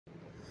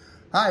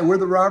Hi, we're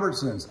the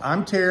Robertsons.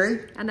 I'm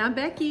Terry. And I'm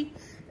Becky.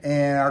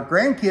 And our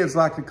grandkids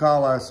like to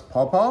call us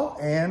Pawpaw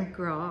and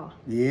Graw.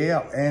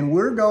 Yeah, and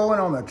we're going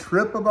on a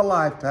trip of a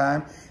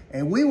lifetime,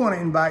 and we want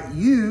to invite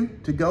you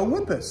to go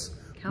with us.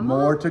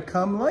 More to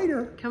come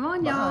later. Come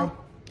on, y'all.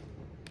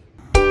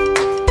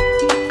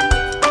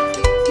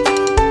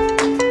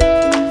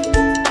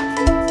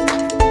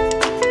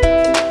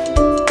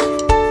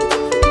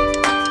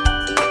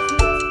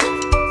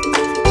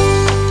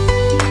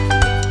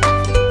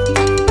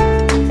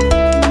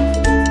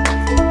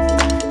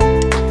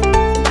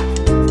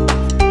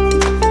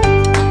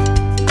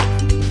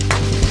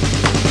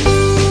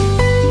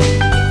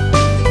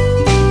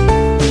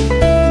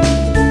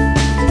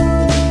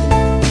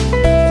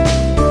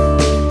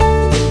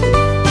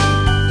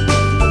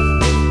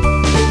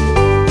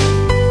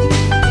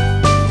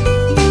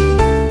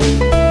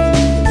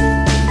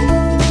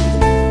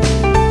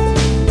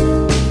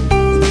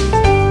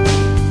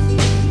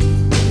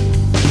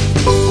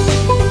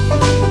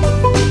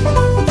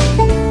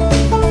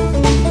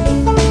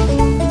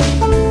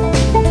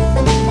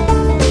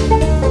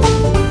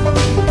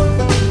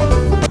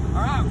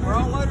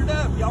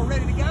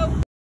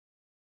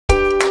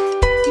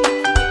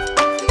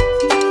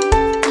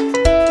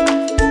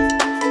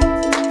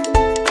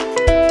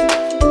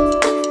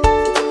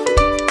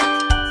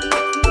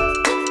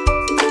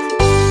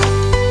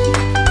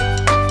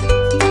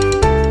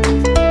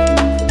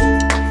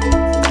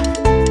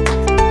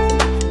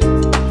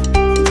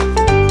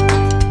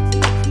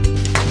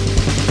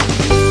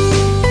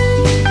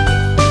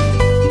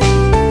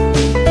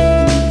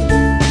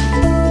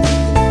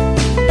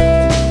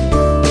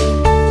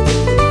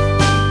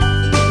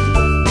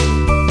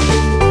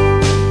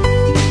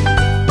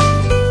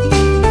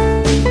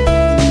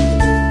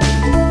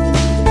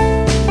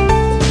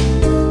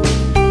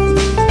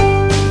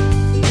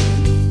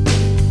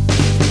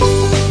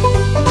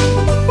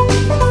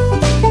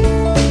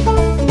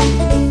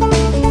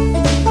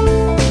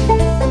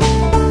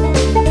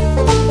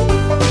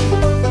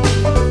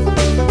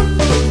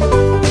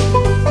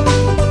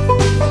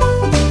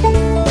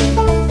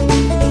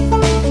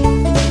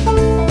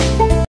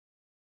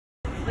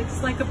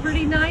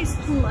 Pretty nice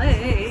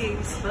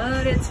place,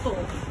 but it's full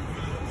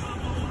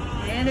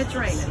and it's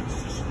raining.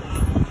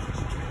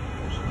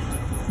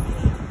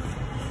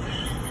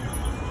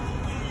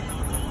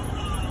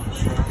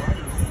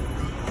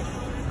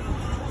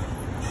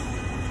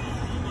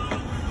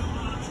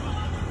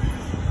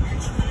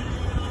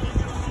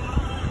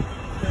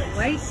 But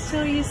wait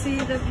till you see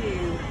the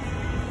view.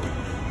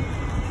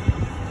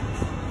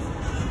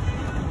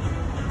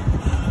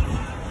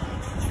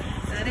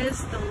 That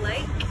is the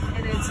lake,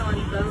 and it's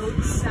on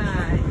both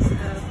sides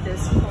of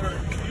this park.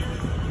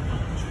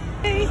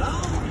 Hey.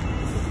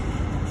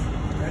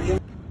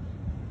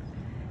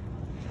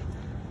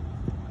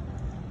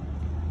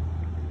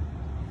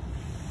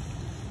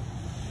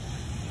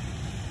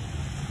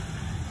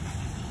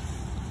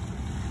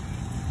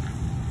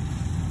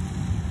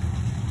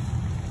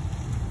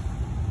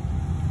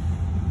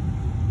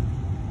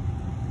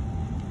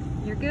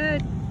 You're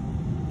good.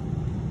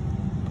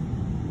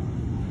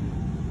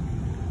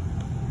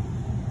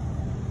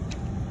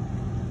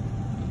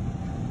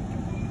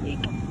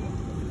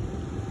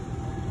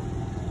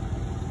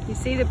 You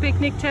see the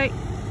picnic table?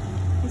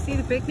 You see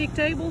the picnic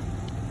table?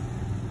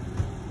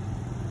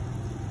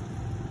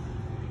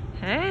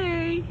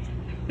 Hey!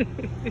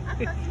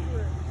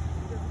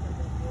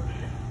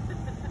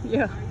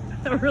 Yeah,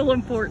 real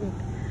important.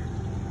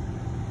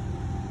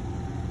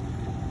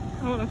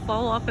 I don't want to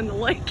fall off in the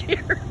lake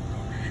here.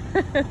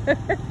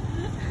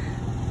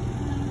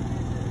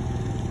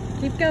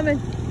 Keep coming.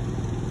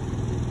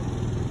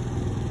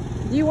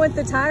 Do you want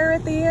the tire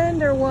at the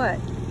end or what?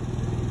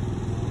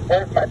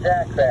 Where's my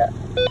jacks at?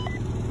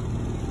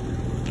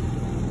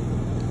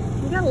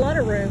 We got a lot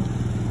of room.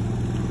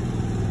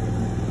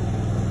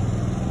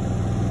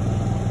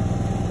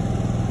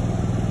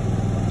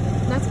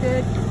 That's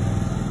good.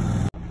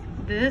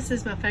 This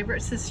is my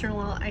favorite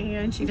sister-in-law,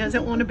 Ann. She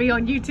doesn't want to be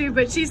on YouTube,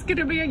 but she's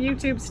gonna be a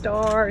YouTube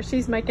star.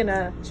 She's making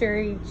a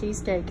cherry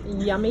cheesecake.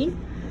 Yummy.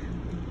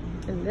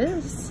 And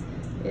this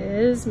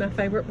is my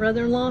favorite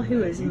brother-in-law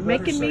who is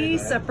making me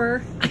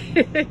supper.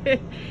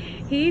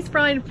 He's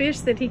frying fish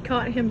that he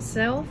caught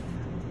himself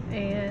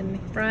and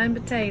frying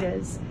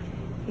potatoes.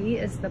 He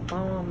is the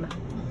bomb.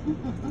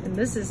 And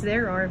this is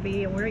their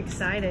RV and we're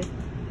excited.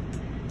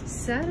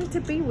 Excited to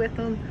be with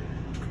them.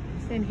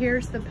 And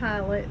here's the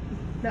pilot,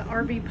 the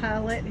RV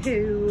pilot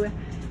who,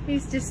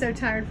 he's just so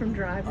tired from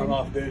driving. I'm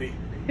off duty.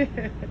 I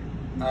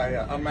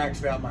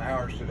maxed out my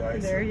hours today.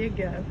 There you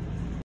go.